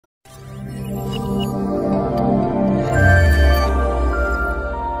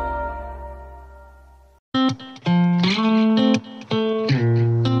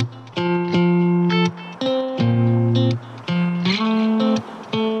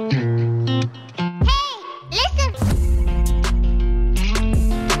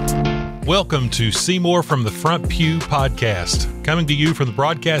Welcome to Seymour from the Front Pew podcast, coming to you from the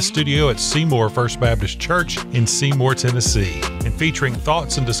broadcast studio at Seymour First Baptist Church in Seymour, Tennessee, and featuring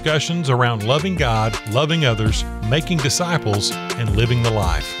thoughts and discussions around loving God, loving others, making disciples, and living the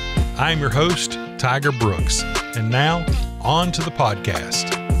life. I am your host, Tiger Brooks, and now, on to the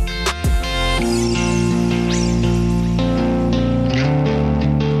podcast.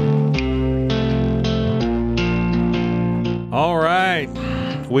 All right.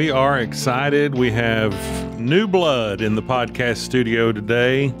 We are excited. We have new blood in the podcast studio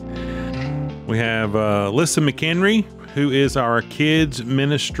today. We have Lyssa McHenry, who is our kids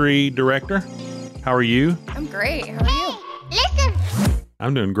ministry director. How are you? I'm great. How are you? Listen.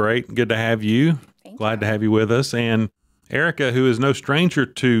 I'm doing great. Good to have you. Glad to have you with us. And Erica, who is no stranger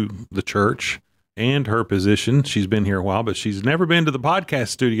to the church and her position. She's been here a while, but she's never been to the podcast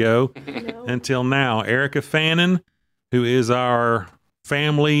studio until now. Erica Fannin, who is our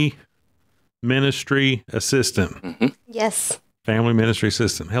family ministry assistant. Mm-hmm. Yes. Family ministry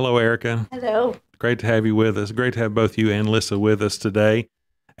assistant. Hello, Erica. Hello. Great to have you with us. Great to have both you and Lyssa with us today,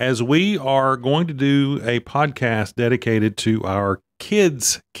 as we are going to do a podcast dedicated to our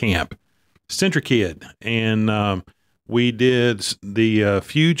kids camp, Centrikid. And we did the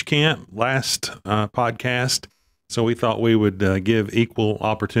Fuge camp last podcast, so we thought we would give equal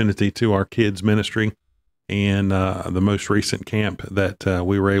opportunity to our kids ministry and the most recent camp that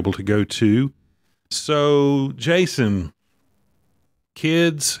we were able to go to. So, Jason,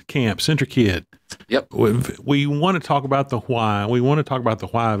 kids camp, Centrikid. Yep. We want to talk about the why. We want to talk about the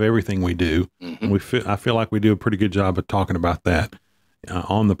why of everything we do. Mm-hmm. I feel like we do a pretty good job of talking about that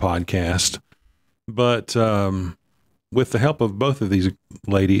on the podcast. But with the help of both of these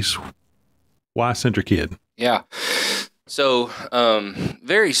ladies, why Centrikid? Yeah. So,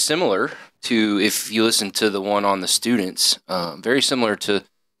 very similar to, if you listen to the one on the students, very similar to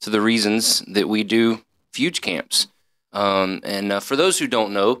the reasons that we do Fuge camps. And for those who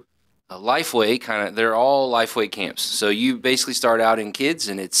don't know, Lifeway they're all Lifeway camps. So you basically start out in kids,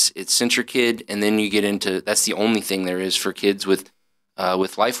 and it's Centrikid, and then you get into, that's the only thing there is for kids with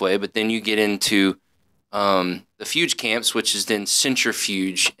Lifeway. But then you get into the Fuge camps, which is then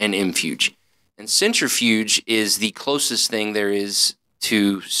Centrifuge and Mfuge. And Centrifuge is the closest thing there is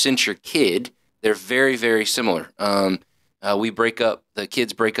to Centrikid. They're very, very similar. The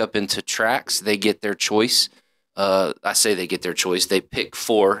kids break up into tracks. They get their choice. I say they get their choice. They pick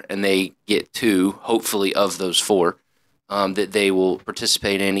 4, and they get 2, hopefully, of those 4 that they will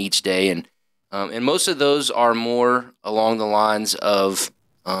participate in each day. And most of those are more along the lines of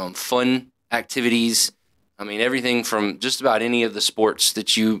fun activities. I mean, everything from just about any of the sports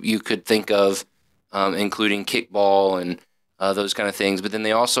that you could think of, including kickball and those kind of things. But then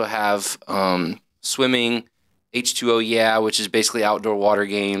they also have swimming, H2O Yeah, which is basically outdoor water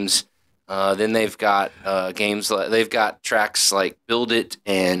games. Then they've got they've got tracks like Build It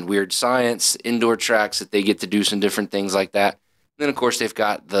and Weird Science, indoor tracks that they get to do some different things like that. And then of course they've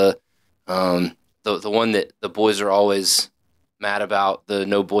got the one that the boys are always mad about, the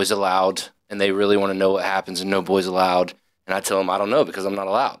No Boys Allowed, and they really want to know what happens in No Boys Allowed. And I tell them I don't know because I'm not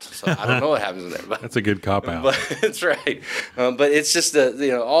allowed, so I don't know what happens in there. But, that's a good cop out. But that's right. But it's just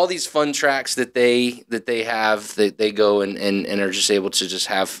all these fun tracks that they have that they go and are just able to just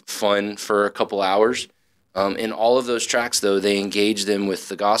have fun for a couple hours. In all of those tracks, though, they engage them with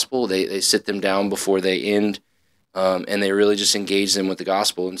the gospel. They sit them down before they end, and they really just engage them with the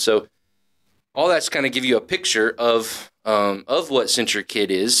gospel. And so all that's kind of give you a picture of what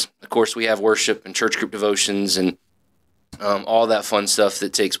Centrikid is. Of course, we have worship and church group devotions and all that fun stuff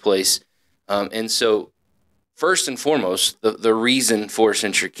that takes place. And so first and foremost, the reason for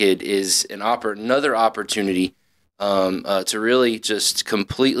Centrikid is another opportunity to really just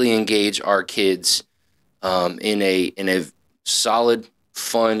completely engage our kids in a solid,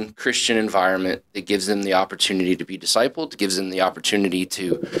 fun Christian environment that gives them the opportunity to be discipled, gives them the opportunity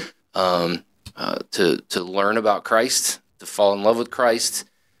to learn about Christ, to fall in love with Christ,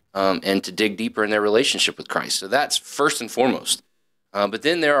 and to dig deeper in their relationship with Christ. So that's first and foremost. But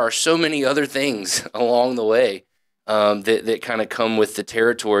then there are so many other things along the way that kind of come with the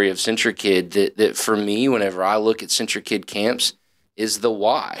territory of Centrikid that for me, whenever I look at Centrikid camps, is the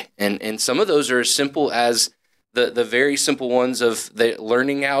why. And some of those are as simple as the very simple ones of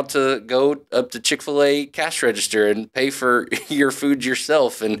learning how to go up to Chick-fil-A cash register and pay for your food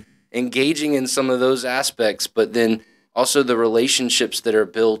yourself and engaging in some of those aspects, but then also the relationships that are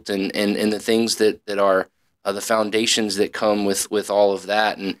built and the things that are the foundations that come with all of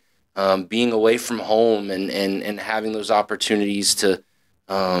that, and being away from home and having those opportunities to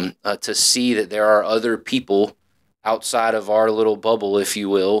see that there are other people outside of our little bubble, if you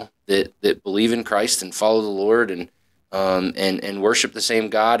will, that believe in Christ and follow the Lord and worship the same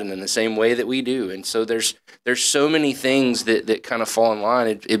God and in the same way that we do. And so there's so many things that kind of fall in line.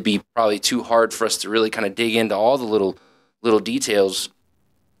 It'd be probably too hard for us to really kind of dig into all the little details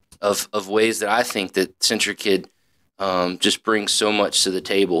of ways that I think that Centrikid just brings so much to the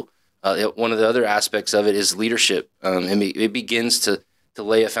table. One of the other aspects of it is leadership. It begins to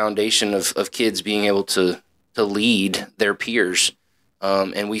lay a foundation of kids being able to lead their peers.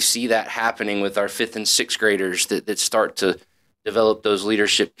 And we see that happening with our 5th and 6th graders that start to develop those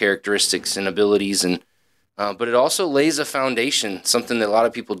leadership characteristics and abilities. But it also lays a foundation, something that a lot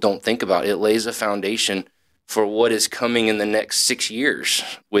of people don't think about. It lays a foundation for what is coming in the next 6 years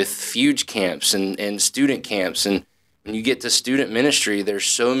with Fuge camps and student camps. And when you get to student ministry, there's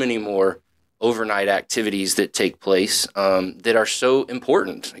so many more overnight activities that take place that are so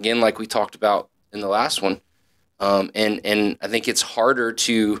important. Again, like we talked about in the last one. And I think it's harder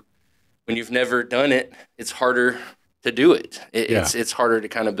when you've never done it, it's harder to do it. It's harder to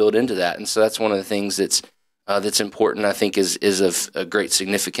kind of build into that. And so that's one of the things that's important, I think, is of a great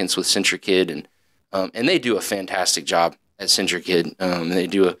significance with Centrikid. And they do a fantastic job at Centrikid. They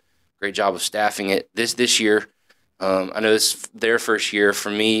do a great job of staffing it this year. I know this is their first year. For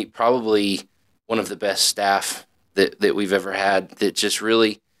me, probably one of the best staff that we've ever had, that just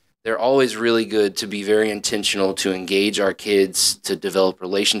really, they're always really good to be very intentional to engage our kids, to develop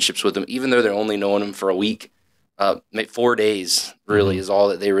relationships with them, even though they're only knowing them for a week. 4 days really is all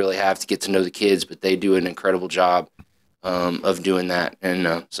that they really have to get to know the kids, but they do an incredible job of doing that.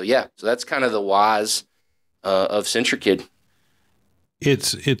 And so that's kind of the whys of Centrikid.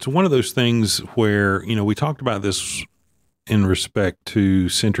 It's one of those things where, we talked about this in respect to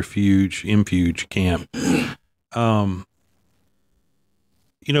Centrifuge, Infuge camp.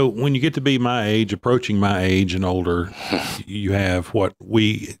 When you get to be my age, approaching my age and older, you have what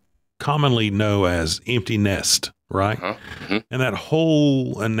we commonly know as empty nest, right? Mm-hmm. And that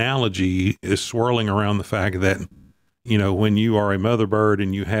whole analogy is swirling around the fact that, when you are a mother bird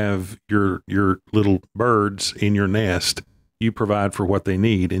and you have your little birds in your nest, you provide for what they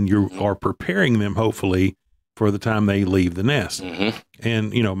need, and you are preparing them, hopefully, for the time they leave the nest. Mm-hmm.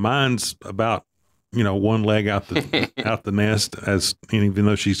 And, mine's about, one leg out the nest, even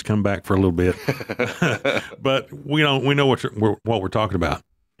though she's come back for a little bit, but we know what we're talking about.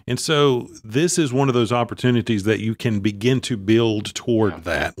 And so this is one of those opportunities that you can begin to build toward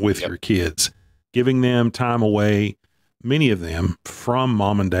that with your kids, giving them time away, many of them from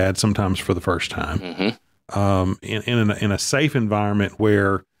mom and dad, sometimes for the first time, in a safe environment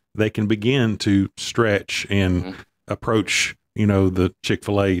where they can begin to stretch and approach, the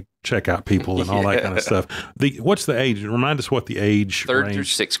Chick-fil-A checkout people and all that kind of stuff. What's the age? Remind us what the age 3rd range.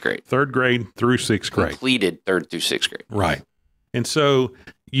 through 6th grade. 3rd grade through 6th grade. Completed 3rd through 6th grade. Right. And so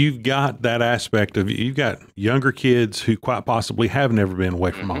you've got that aspect of, you've got younger kids who quite possibly have never been away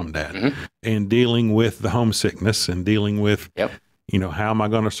from mom and dad, and dealing with the homesickness and dealing with, how am I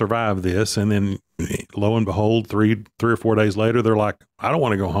going to survive this? And then lo and behold, three or 4 days later, they're like, I don't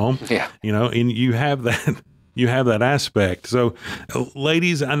want to go home. Yeah. And you have that aspect. So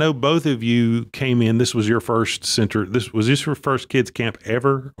ladies, I know both of you came in. This was your first was this your first kids camp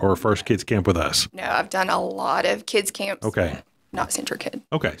ever, or first kids camp with us? No, I've done a lot of kids camps. Okay. Not Centrikid.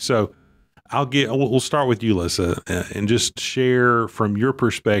 Okay. So we'll start with you, Lyssa, and just share from your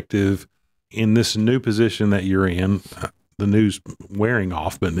perspective in this new position that you're in. The news wearing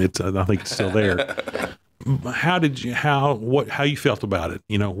off, but I think it's still there. How you felt about it?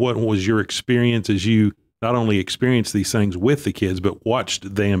 What was your experience as you not only experienced these things with the kids, but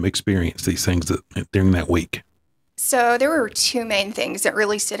watched them experience these things during that week? So there were two main things that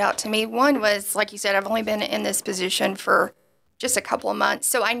really stood out to me. One was, like you said, I've only been in this position for just a couple of months.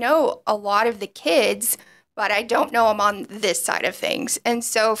 So I know a lot of the kids, but I don't know them on this side of things. And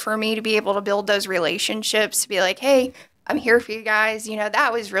so for me to be able to build those relationships, to be like, hey, I'm here for you guys,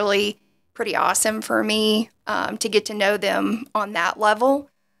 that was really pretty awesome for me to get to know them on that level.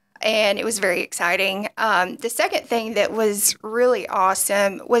 And it was very exciting. The second thing that was really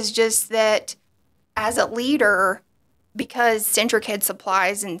awesome was just that as a leader, because Centrikid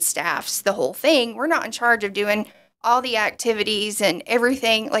supplies and staffs the whole thing, we're not in charge of doing all the activities and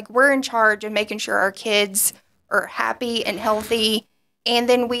everything. Like, we're in charge of making sure our kids are happy and healthy. And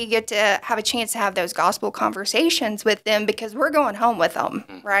then we get to have a chance to have those gospel conversations with them, because we're going home with them,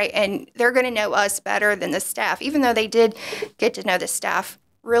 right? And they're going to know us better than the staff, even though they did get to know the staff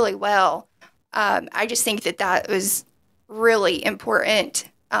really well. I just think that was really important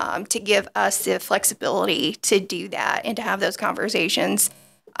to give us the flexibility to do that and to have those conversations.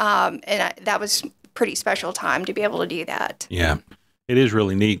 That was pretty special time to be able to do that. Yeah. it is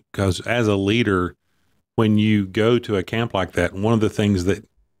really neat because as a leader, when you go to a camp like that, one of the things that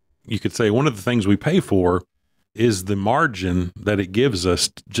you could say, one of the things we pay for is the margin that it gives us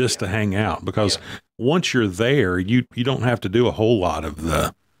just to hang out. Because once you're there, you don't have to do a whole lot of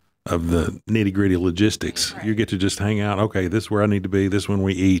the nitty gritty logistics. You get to just hang out. Okay, this is where I need to be. This is when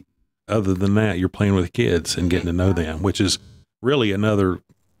we eat. Other than that, you're playing with kids and getting to know them, which is really another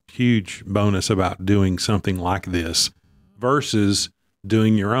huge bonus about doing something like this versus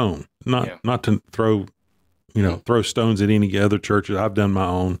doing your own. Not to throw stones at any other churches. I've done my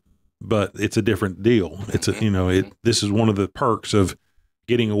own, but it's a different deal. It's this is one of the perks of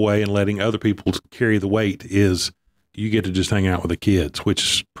getting away and letting other people carry the weight is you get to just hang out with the kids,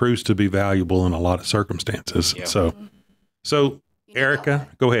 which proves to be valuable in a lot of circumstances. Yeah. So Erica,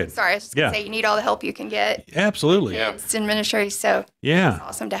 go ahead. Sorry, I was just going to say you need all the help you can get. Absolutely. It's in ministry, so it's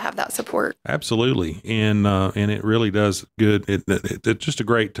awesome to have that support. Absolutely, and it really does good. It's just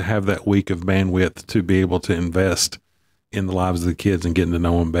great to have that week of bandwidth to be able to invest in the lives of the kids and getting to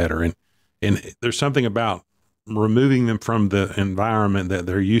know them better. And there's something about removing them from the environment that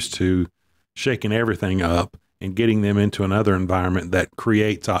they're used to, shaking everything up, and getting them into another environment that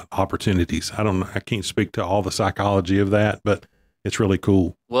creates opportunities. I can't speak to all the psychology of that, but it's really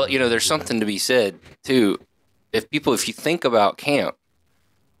cool. Well, there's something to be said too. If you think about camp,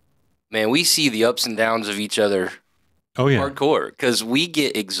 man, we see the ups and downs of each other. Oh yeah, hardcore, because we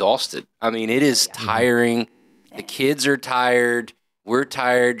get exhausted. I mean, it is tiring. The kids are tired. We're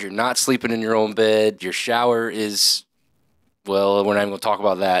tired. You're not sleeping in your own bed. Your shower is, well, we're not even going to talk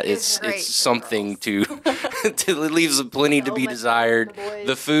about that. It's something to it leaves plenty to be desired.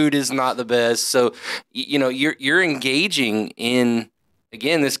 The food is not the best. So, you're engaging in,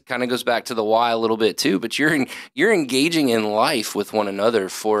 again, this kind of goes back to the why a little bit too, but you're engaging in life with one another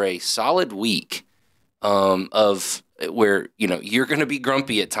for a solid week of where, you're going to be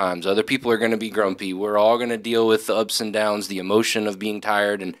grumpy at times. Other people are going to be grumpy. We're all going to deal with the ups and downs, the emotion of being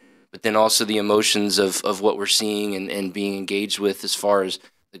tired, but then also the emotions of what we're seeing and being engaged with as far as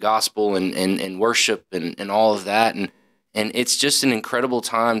the gospel and worship and all of that. And it's just an incredible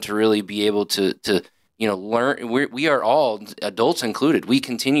time to really be able to learn. We are all, adults included, we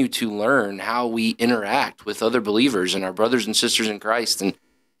continue to learn how we interact with other believers and our brothers and sisters in Christ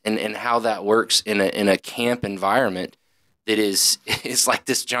and how that works in a camp environment that is like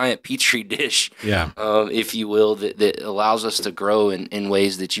this giant petri dish, if you will, that allows us to grow in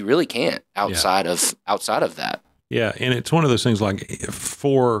ways that you really can't outside of that. Yeah, and it's one of those things like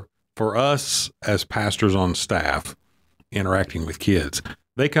for us as pastors on staff interacting with kids,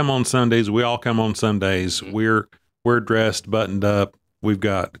 they come on Sundays. We all come on Sundays. Mm-hmm. We're dressed, buttoned up. We've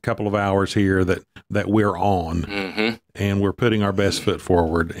got a couple of hours here that we're on, mm-hmm. and we're putting our best foot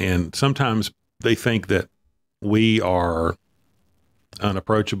forward. And sometimes they think that we are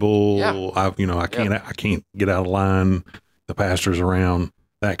unapproachable. Yeah. I can't get out of line. The pastor's around,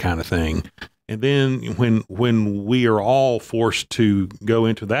 that kind of thing. And then when we are all forced to go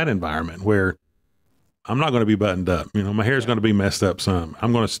into that environment where I'm not going to be buttoned up, my hair's going to be messed up some.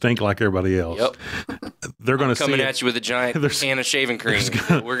 I'm going to stink like everybody else. Yep. They're going to coming at you with a giant can of shaving cream.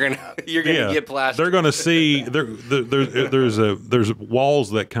 You're going to get plastered. They're going to see there's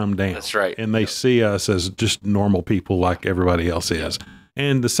walls that come down. That's right. And they see us as just normal people like everybody else is.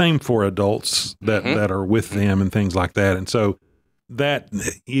 And the same for adults that are with them and things like that. And so that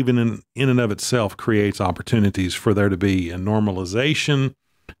even in and of itself creates opportunities for there to be a normalization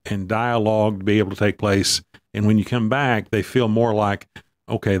and dialogue to be able to take place. And when you come back, they feel more like,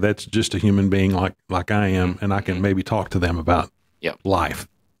 okay, that's just a human being like I am, and I can maybe talk to them about life,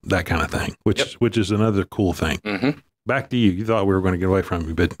 that kind of thing, which is another cool thing. Mm-hmm. Back to you. You thought we were going to get away from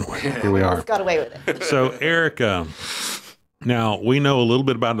you, but here we are. Got away with it. So, Erica, now we know a little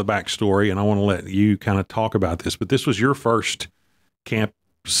bit about the backstory, and I want to let you kind of talk about this, but this was your first camp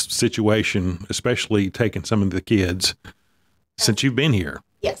situation, especially taking some of the kids since you've been here.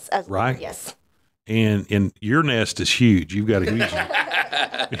 Yes. Right? Yes. And your nest is huge. You've got a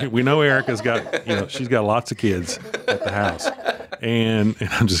huge, we know Erica's got, she's got lots of kids at the house. And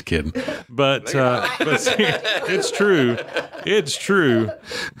I'm just kidding, but it's true. It's true.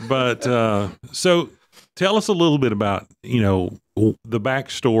 But, so tell us a little bit about, the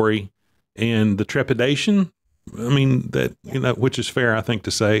backstory and the trepidation. I mean, that, which is fair, I think,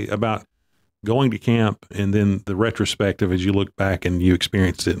 to say about going to camp and then the retrospective as you look back and you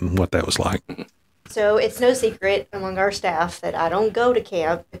experienced it and what that was like. So it's no secret among our staff that I don't go to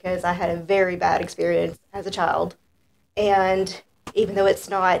camp because I had a very bad experience as a child. And even though it's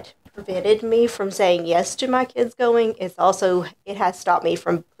not prevented me from saying yes to my kids going, it has stopped me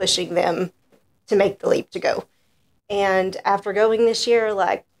from pushing them to make the leap to go. And after going this year,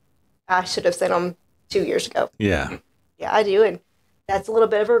 like, I should have sent them 2 years ago. Yeah. Yeah, I do. And that's a little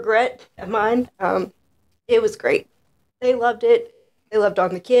bit of a regret of mine. It was great. They loved it. They loved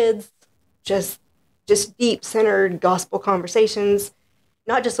on the kids. Just deep centered gospel conversations,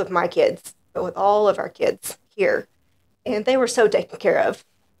 not just with my kids, but with all of our kids here. And they were so taken care of.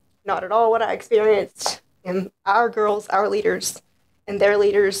 Not at all what I experienced. And our girls, our leaders, and their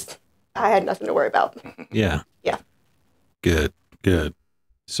leaders, I had nothing to worry about. Yeah. Yeah. Good.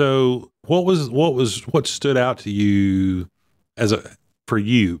 So what stood out to you for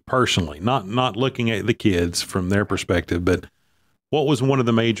you personally, not looking at the kids from their perspective, but what was one of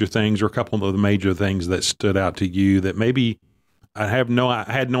the major things or a couple of the major things that stood out to you that maybe I had no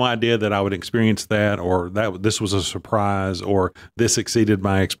idea that I would experience that, or that this was a surprise, or this exceeded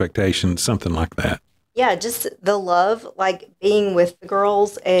my expectations, something like that? Yeah, just the love, like being with the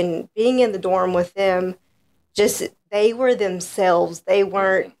girls and being in the dorm with them. Just, they were themselves. They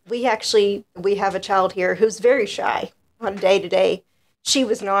weren't, we have a child here who's very shy on a day-to-day. She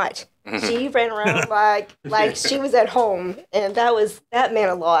was not. She ran around like she was at home. And that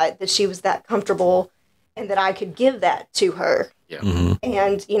meant a lot, that she was that comfortable and that I could give that to her. Yeah. Mm-hmm.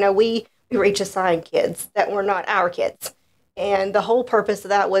 And, we were each assigned kids that were not our kids. And the whole purpose of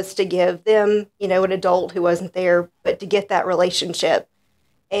that was to give them, an adult who wasn't there, but to get that relationship.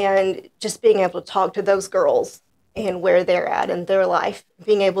 And just being able to talk to those girls and where they're at in their life,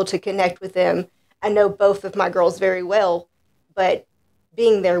 being able to connect with them. I know both of my girls very well, but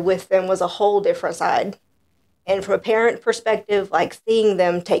being there with them was a whole different side. And from a parent perspective, like seeing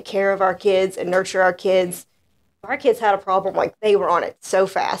them take care of our kids and nurture our kids. If our kids had a problem, like they were on it so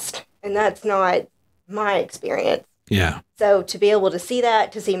fast. And that's not my experience. Yeah. So to be able to see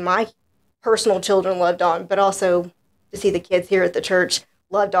that, to see my personal children loved on, but also to see the kids here at the church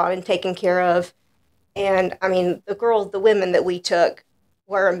loved on and taken care of. And I mean, the women that we took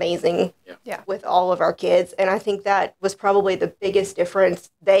were amazing with all of our kids. And I think that was probably the biggest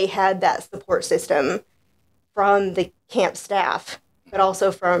difference. They had that support system from the camp staff, but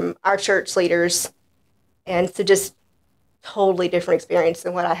also from our church leaders. And so just totally different experience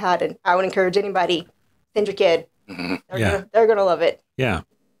than what I had. And I would encourage anybody, Centrikid, they're going to love it. Yeah.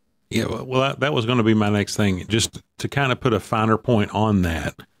 Yeah. Well, that was going to be my next thing. Just to kind of put a finer point on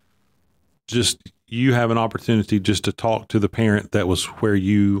that, just you have an opportunity just to talk to the parent that was where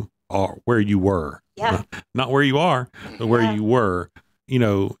you were. Yeah. Not where you are, but where you were.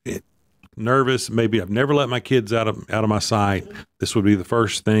 Nervous. Maybe I've never let my kids out of my sight. This would be the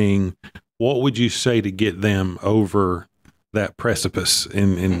first thing. What would you say to get them over that precipice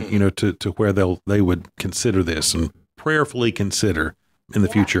and to where they would consider this and prayerfully consider in the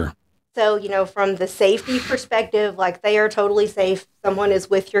future? So, from the safety perspective, like they are totally safe. Someone is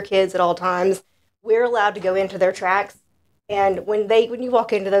with your kids at all times. We're allowed to go into their tracks. And when you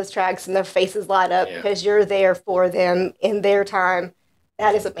walk into those tracks and their faces light up because you're there for them in their time,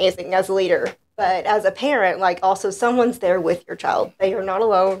 that is amazing as a leader. But as a parent, like also someone's there with your child. They are not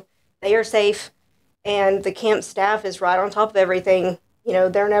alone. They are safe. And the camp staff is right on top of everything.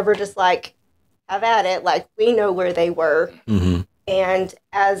 They're never just like, have at it. Like, we know where they were. Mm-hmm. And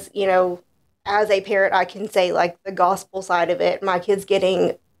as a parent, I can say, like, the gospel side of it, my kids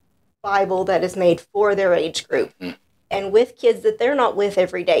getting Bible that is made for their age group. Mm. And with kids that they're not with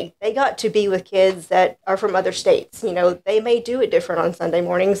every day. They got to be with kids that are from other states. They may do it different on Sunday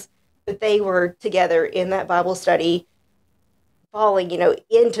mornings, but they were together in that Bible study, falling,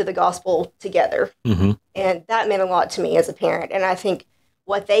 into the gospel together. Mm-hmm. And that meant a lot to me as a parent. And I think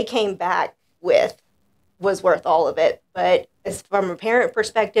what they came back with was worth all of it. But as from a parent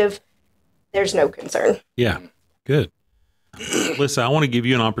perspective, there's no concern. Yeah. Good. Lyssa, I want to give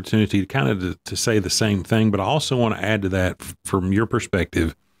you an opportunity to kind of to say the same thing, but I also want to add to that from your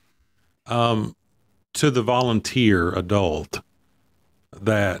perspective, to the volunteer adult,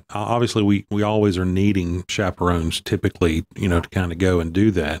 that obviously we always are needing chaperones typically, to kind of go and do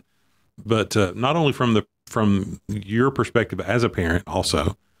that. But not only from your perspective as a parent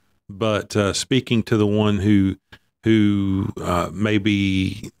also, but speaking to the one who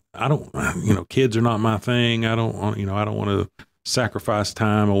maybe, I don't, kids are not my thing. I don't want to sacrifice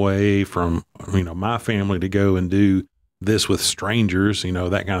time away from, my family to go and do this with strangers,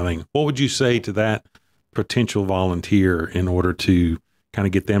 that kind of thing. What would you say to that potential volunteer in order to kind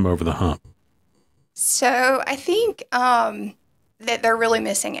of get them over the hump? So I think that they're really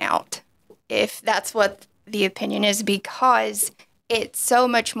missing out, if that's what the opinion is, because it's so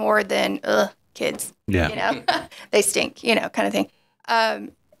much more than kids. Yeah. They stink, kind of thing.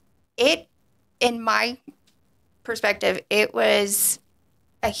 In my perspective, it was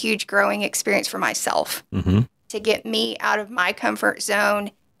a huge growing experience for myself. Mm-hmm. to get me out of my comfort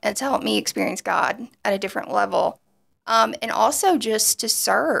zone and to help me experience God at a different level. And also just to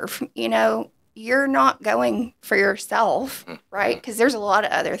serve. You know, you're not going for yourself, right? Because there's a lot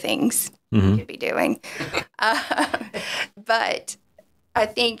of other things you could be doing. But I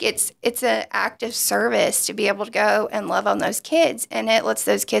think it's an act of service to be able to go and love on those kids. And it lets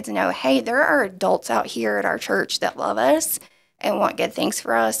those kids know, hey, there are adults out here at our church that love us and want good things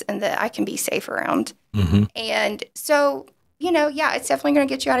for us and that I can be safe around. And so, you know, yeah, it's definitely going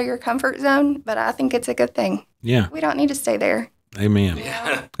to get you out of your comfort zone, but I think it's a good thing. Yeah. We don't need to stay there. Amen.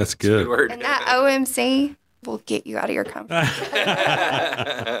 Yeah. That's good. Word. And that OMC will get you out of your comfort zone.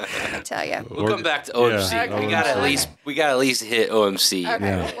 I tell you. We'll come back to OMC. Yeah, we got to at least hit OMC. Okay.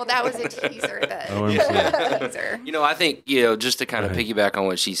 Yeah. Well, that was a teaser. OMC. Teaser. You know, I think, you know, just to kind of piggyback on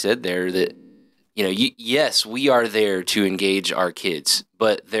what she said there, that, you know, yes, we are there to engage our kids,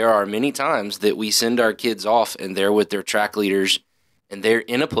 but there are many times that we send our kids off and they're with their track leaders and they're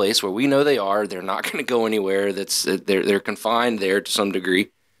in a place where we know they're not going to go anywhere. They're confined there to some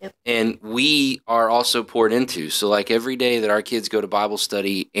degree. Yep. And we are also poured into. So like every day that our kids go to Bible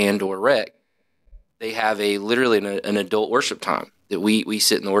study and or rec, they have literally an adult worship time that we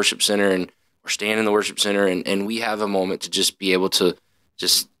sit in the worship center and or stand in the worship center and we have a moment to just be able to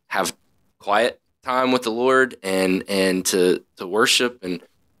just have quiet time with the Lord and to worship and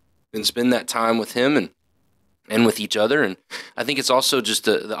spend that time with Him and with each other. And I think it's also just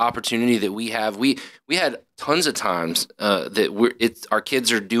the opportunity that we have. We had tons of times that our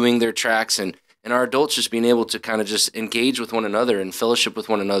kids are doing their tracks and our adults just being able to kind of just engage with one another and fellowship with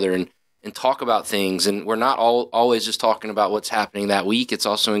one another and talk about things. And we're not always just talking about what's happening that week. It's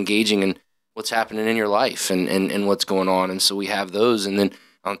also engaging in what's happening in your life and what's going on. And so we have those. And then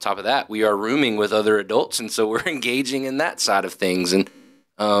on top of that, we are rooming with other adults. And so we're engaging in that side of things. And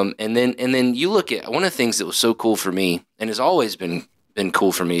then you look at one of the things that was so cool for me and has always been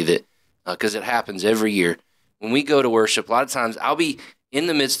cool for me that, cause it happens every year when we go to worship, a lot of times I'll be in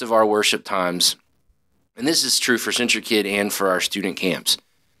the midst of our worship times. And this is true for Centrikid and for our student camps.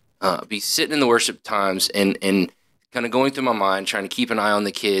 Be sitting in the worship times and kind of going through my mind, trying to keep an eye on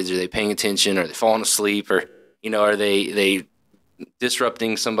the kids. Are they paying attention? Are they falling asleep? Or, you know, are they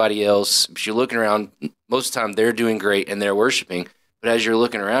disrupting somebody else? But you're looking around, most of the time they're doing great and they're worshiping. But as you're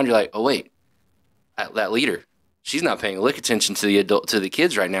looking around, you're like, oh, wait, that leader, she's not paying a lick attention to the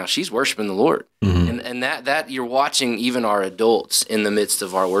kids right now. She's worshiping the Lord. And that you're watching even our adults in the midst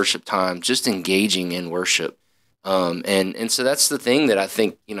of our worship time, just engaging in worship. And so that's the thing that I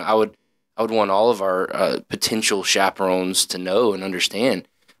think, you know, I would want all of our potential chaperones to know and understand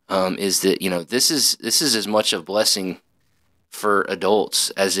is that, you know, this is as much a blessing for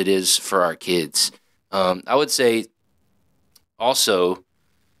adults as it is for our kids. I would say also,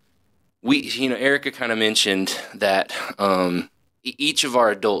 Erica kind of mentioned that each of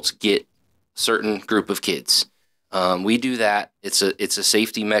our adults get a certain group of kids. We do that. It's a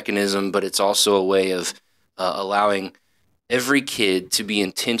safety mechanism, but it's also a way of allowing every kid to be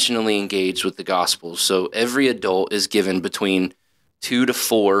intentionally engaged with the gospel. So every adult is given between 2 to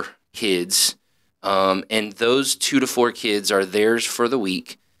 4 kids, and those 2 to 4 kids are theirs for the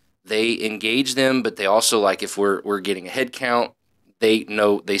week. They engage them, but they also, like, if we're getting a head count,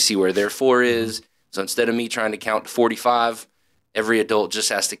 they see where their 4 is. So instead of me trying to count to 45, every adult just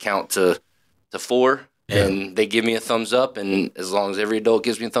has to count to 4. And they give me a thumbs up, and as long as every adult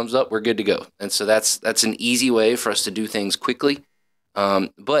gives me a thumbs up, we're good to go. And so that's an easy way for us to do things quickly.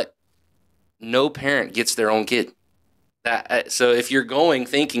 But no parent gets their own kid. So if you're going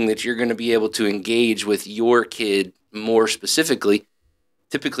thinking that you're going to be able to engage with your kid more specifically,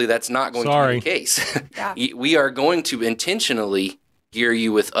 typically that's not going to be the case. Yeah. We are going to intentionally gear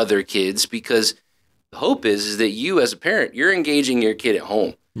you with other kids because the hope is that you as a parent, you're engaging your kid at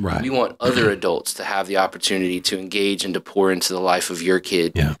home. Right. We want other adults to have the opportunity to engage and to pour into the life of your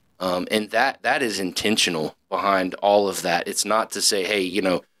kid. Yeah. And that is intentional behind all of that. It's not to say, hey, you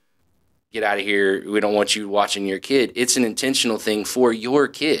know, get out of here. We don't want you watching your kid. It's an intentional thing for your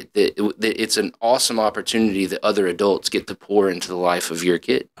kid. That it's an awesome opportunity that other adults get to pour into the life of your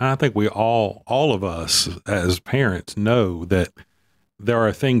kid. I think we all of us as parents know that there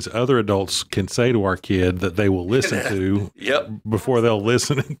are things other adults can say to our kid that they will listen to before they'll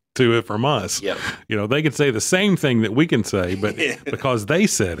listen to it from us. Yep. You know, they could say the same thing that we can say, but because they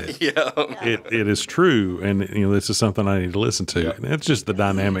said it, it is true. And, you know, this is something I need to listen to. Yep. And it's just the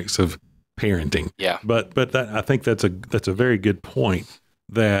dynamics of parenting. Yeah. But I think that's a very good point,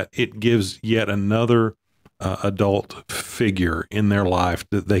 that it gives yet another adult figure in their life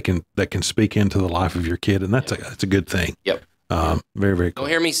that can speak into the life of your kid. And that's a good thing. Yep. Very, very cool. Don't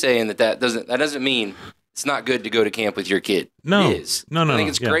hear me saying that doesn't mean it's not good to go to camp with your kid. No. It is. No. I think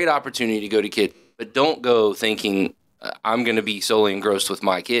it's a great opportunity to go to kid, but don't go thinking I'm going to be solely engrossed with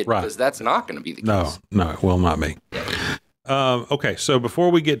my kid, because that's not going to be the case. No, it will not be. Okay, so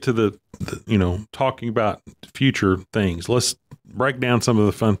before we get to the talking about future things, let's break down some of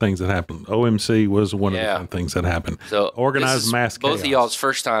the fun things that happened. OMC was one of the fun things that happened. So organized mass chaos. Both of y'all's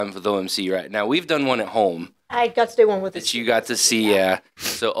first time with OMC, right? Now, we've done one at home. I got to do one with that you got to see,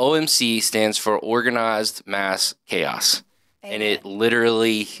 So OMC stands for Organized Mass Chaos. Amen. And it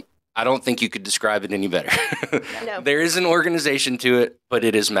literally, I don't think you could describe it any better. No. There is an organization to it, but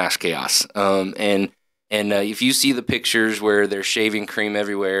it is mass chaos. And if you see the pictures where there's shaving cream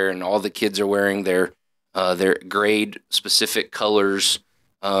everywhere and all the kids are wearing their grade-specific colors,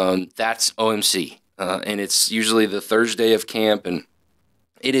 that's OMC. And it's usually the Thursday of camp, and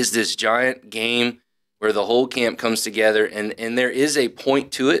it is this giant game where the whole camp comes together, and there is a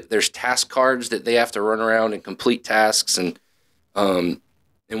point to it. There's task cards that they have to run around and complete tasks, and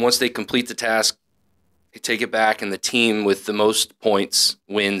once they complete the task, they take it back, and the team with the most points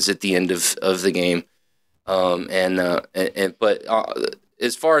wins at the end of the game. But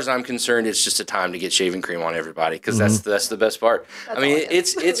as far as I'm concerned, it's just a time to get shaving cream on everybody, because that's the best part. I mean,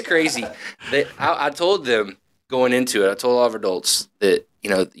 it's crazy. I told them going into it, I told all of our adults that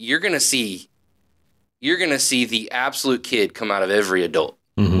you're gonna see the absolute kid come out of every adult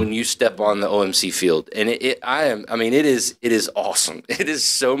when you step on the OMC field, and it is awesome. It is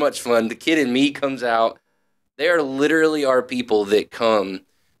so much fun. The kid in me comes out. There literally are people that come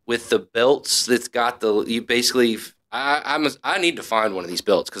with the belts that's got I need to find one of these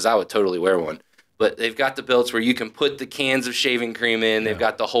belts, because I would totally wear one. But they've got the belts where you can put the cans of shaving cream in. They've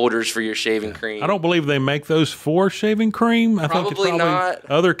got the holders for your shaving cream. I don't believe they make those for shaving cream. I think it's probably not.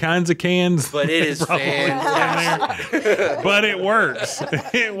 Other kinds of cans. But it is fantastic. But it works.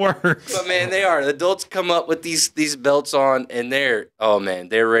 It works. But man, they are. The adults come up with these belts on, and they're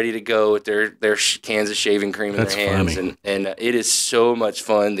ready to go with their cans of shaving cream in their hands. Funny. And it is so much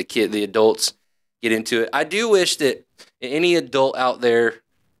fun. The adults get into it. I do wish that any adult out there,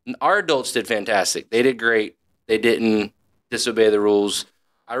 our adults did fantastic. They did great. They didn't disobey the rules.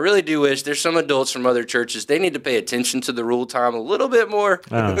 I really do wish there's some adults from other churches, they need to pay attention to the rule time a little bit more.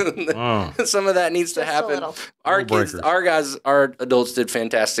 Some of that needs to happen. Our adults did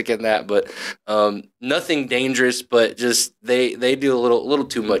fantastic in that, but nothing dangerous, but just they do a little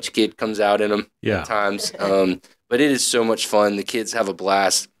too much kid comes out in them at times. But it is so much fun. The kids have a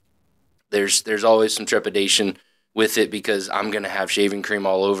blast. There's always some trepidation with it, because I'm going to have shaving cream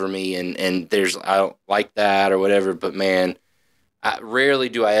all over me, and I don't like that or whatever, but man, rarely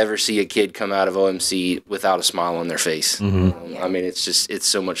do I ever see a kid come out of OMC without a smile on their face. I mean, it's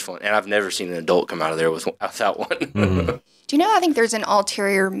so much fun, and I've never seen an adult come out of there without one. Do you know, I think there's an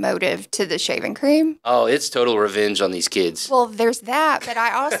ulterior motive to the shaving cream. Oh, it's total revenge on these kids. Well, there's that, but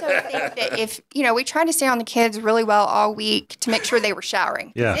I also think that if, we tried to stay on the kids really well all week to make sure they were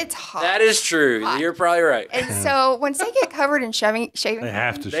showering. Yeah. It's hot. That is true. Hot. You're probably right. And so once they get covered in shaving they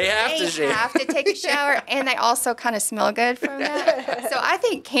have to they have to take a shower, and they also kind of smell good from that. So I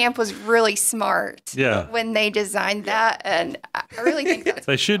think camp was really smart when they designed that, and I really think that's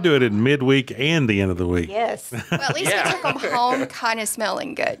they should do it in midweek and the end of the week. Yes. Well, at least we took them home kind of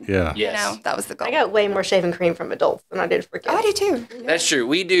smelling good. Yeah. Yes. That was the goal. I got way more shaving cream from adults than I did for kids. Oh, I do too. That's true.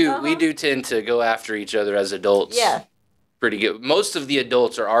 We do tend to go after each other as adults. Yeah. Pretty good. Most of the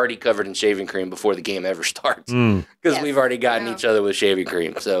adults are already covered in shaving cream before the game ever starts, because we've already gotten each other with shaving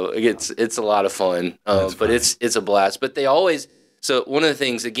cream. So it's a lot of fun. But it's a blast. But they always. So one of the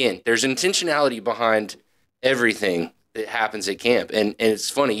things, again, there's intentionality behind everything that happens at camp, and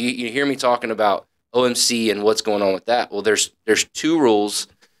it's funny. You hear me talking about OMC and what's going on with that. Well, there's two rules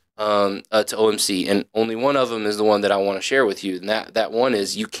to OMC, and only one of them is the one that I want to share with you, and that one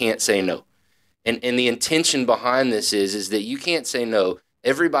is you can't say no. And the intention behind this is that you can't say no.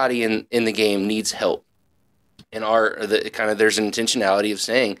 Everybody in the game needs help, and there's an intentionality of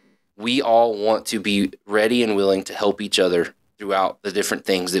saying we all want to be ready and willing to help each other throughout the different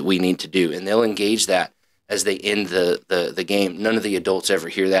things that we need to do, and they'll engage that as they end the game. None of the adults ever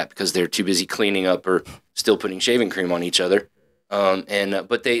hear that, because they're too busy cleaning up or still putting shaving cream on each other.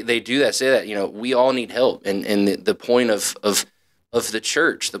 But they do that, say that, we all need help. And the point of the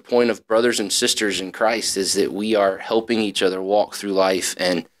church, the point of brothers and sisters in Christ, is that we are helping each other walk through life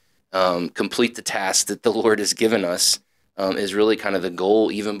and complete the task that the Lord has given us, is really kind of the goal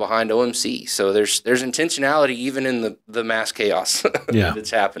even behind OMC. So there's intentionality even in the mass chaos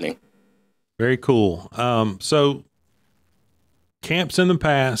that's happening. Very cool. So camps in the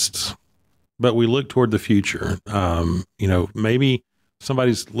past, but we look toward the future. Maybe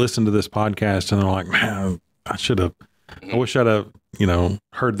somebody's listened to this podcast and they're like, man, I wish I'd have,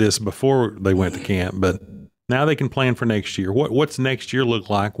 heard this before they went to camp, but now they can plan for next year. What's next year look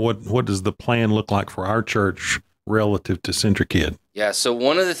like? What does the plan look like for our church relative to Centrikid? Yeah, so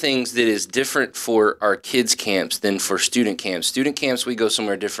one of the things that is different for our kids' camps than for student camps. Student camps, we go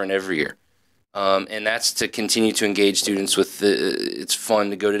somewhere different every year. And that's to continue to engage students with it's fun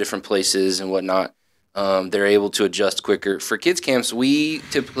to go to different places and whatnot. They're able to adjust quicker. For kids' camps, we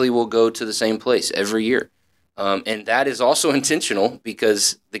typically will go to the same place every year. And that is also intentional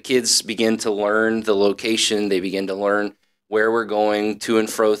because the kids begin to learn the location. They begin to learn where we're going to and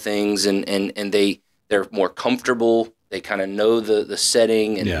fro things, and they're more comfortable. They kind of know the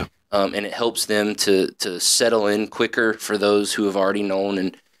setting, and and it helps them to settle in quicker for those who have already known,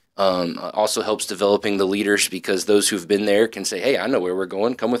 and also helps developing the leaders because those who've been there can say, hey, I know where we're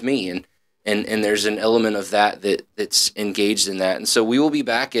going, come with me. And there's an element of that's engaged in that. And so we will be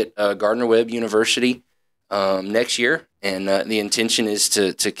back at Gardner-Webb University next year, and the intention is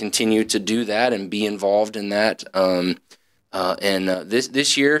to continue to do that and be involved in that.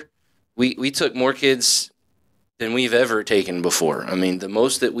 This year, we took more kids than we've ever taken before. I mean, the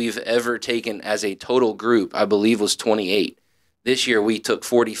most that we've ever taken as a total group, I believe, was 28. This year, we took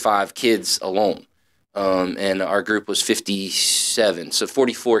 45 kids alone, and our group was 57. So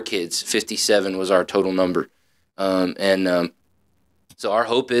 44 kids, 57 was our total number. So our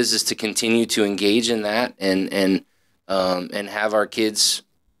hope is to continue to engage in that and have our kids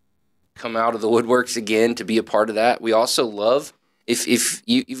come out of the woodworks again to be a part of that. We also love if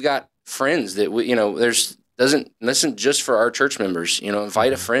you've got friends that isn't just for our church members.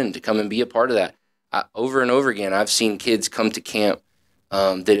 Invite a friend to come and be a part of that. Over and over again, I've seen kids come to camp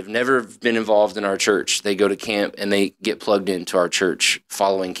that have never been involved in our church. They go to camp and they get plugged into our church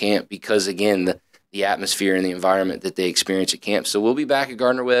following camp because, again, the atmosphere and the environment that they experience at camp. So we'll be back at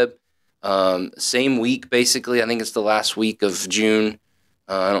Gardner-Webb, same week, basically. I think it's the last week of June.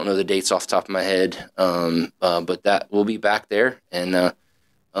 I don't know the dates off the top of my head, but that we'll be back there. And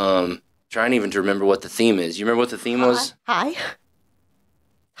trying even to remember what the theme is. You remember what the theme was?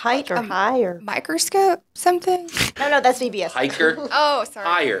 Height or high or microscope something? No, that's VBS. Hiker. Oh, sorry.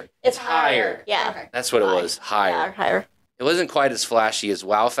 Higher. It's higher. Yeah. Okay. That's what it was. Higher. Yeah, higher. It wasn't quite as flashy as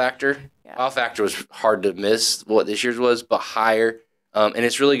Wow Factor. Yeah. Wow Factor was hard to miss what this year's was, but higher. And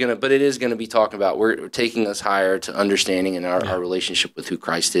it's really but it is going to be talking about, we're taking us higher to understanding in our relationship with who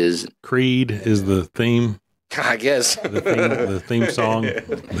Christ is. Creed is the theme. I guess. The theme song.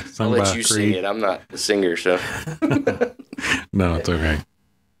 I'll let you sing it. I'm not the singer, so. No, it's okay.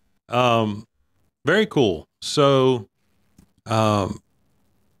 Very cool. So, there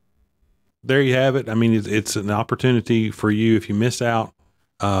you have it. I mean, it's an opportunity for you. If you miss out,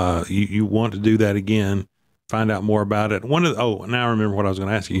 you want to do that again, find out more about it. Now I remember what I was going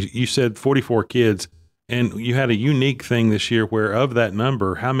to ask you. You said 44 kids, and you had a unique thing this year where of that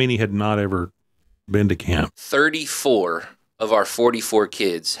number, how many had not ever been to camp? 34 of our 44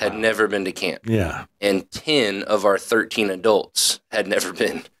 kids had never been to camp. Yeah. And 10 of our 13 adults had never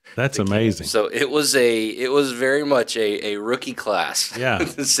been. That's amazing. So it was very much a rookie class, yeah,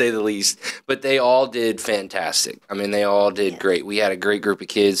 to say the least. But they all did fantastic. I mean, they all did great. We had a great group of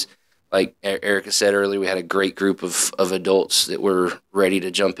kids. Like Erica said earlier, we had a great group of adults that were ready to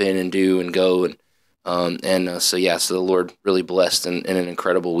jump in and do and go. So the Lord really blessed in an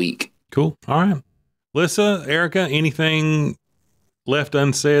incredible week. Cool. All right. Lyssa, Erica, anything left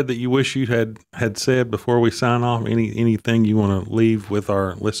unsaid that you wish you had said before we sign off? Anything you want to leave with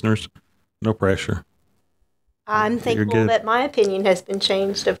our listeners? No pressure. I'm thankful that my opinion has been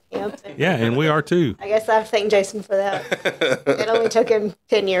changed of camp. Yeah, and we are too. I guess I thank Jason for that. It only took him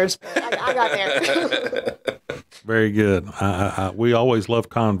 10 years, but I got there. Very good. We always love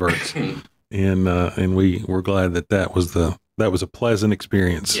converts, and we're glad that was a pleasant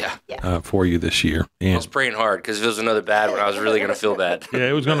experience for you this year. And I was praying hard because if it was another bad one, I was really going to feel bad. Yeah,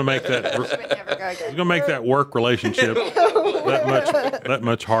 it was going to make that work relationship that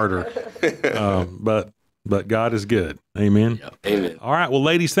much harder. But God is good. Amen. Yeah, amen. All right. Well,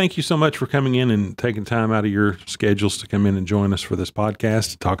 ladies, thank you so much for coming in and taking time out of your schedules to come in and join us for this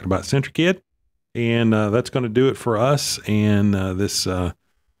podcast talking about Centrikid. And that's going to do it for us and this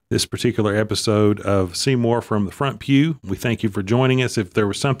particular episode of Seymour from the Front Pew. We thank you for joining us. If there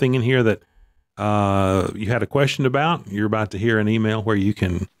was something in here that you had a question about, you're about to hear an email where you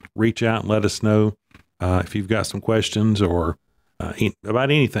can reach out and let us know if you've got some questions or about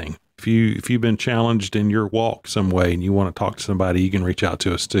anything. If you've been challenged in your walk some way and you want to talk to somebody, you can reach out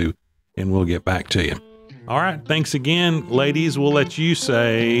to us too, and we'll get back to you. All right. Thanks again, ladies. We'll let you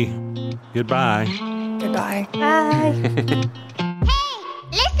say goodbye. Goodbye. Bye.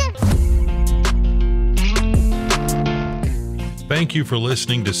 Thank you for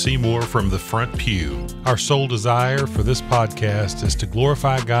listening to Seymour from the Front Pew. Our sole desire for this podcast is to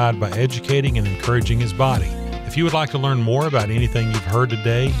glorify God by educating and encouraging His body. If you would like to learn more about anything you've heard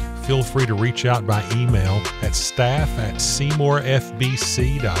today, feel free to reach out by email at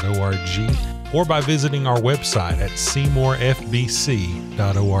staff@seymourfbc.org or by visiting our website at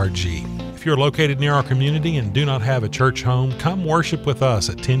seymourfbc.org. If you're located near our community and do not have a church home, come worship with us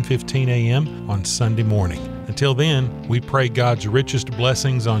at 10:15 a.m. on Sunday morning. Until then, we pray God's richest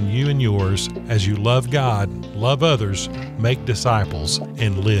blessings on you and yours as you love God, love others, make disciples,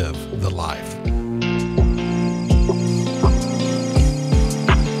 and live the life.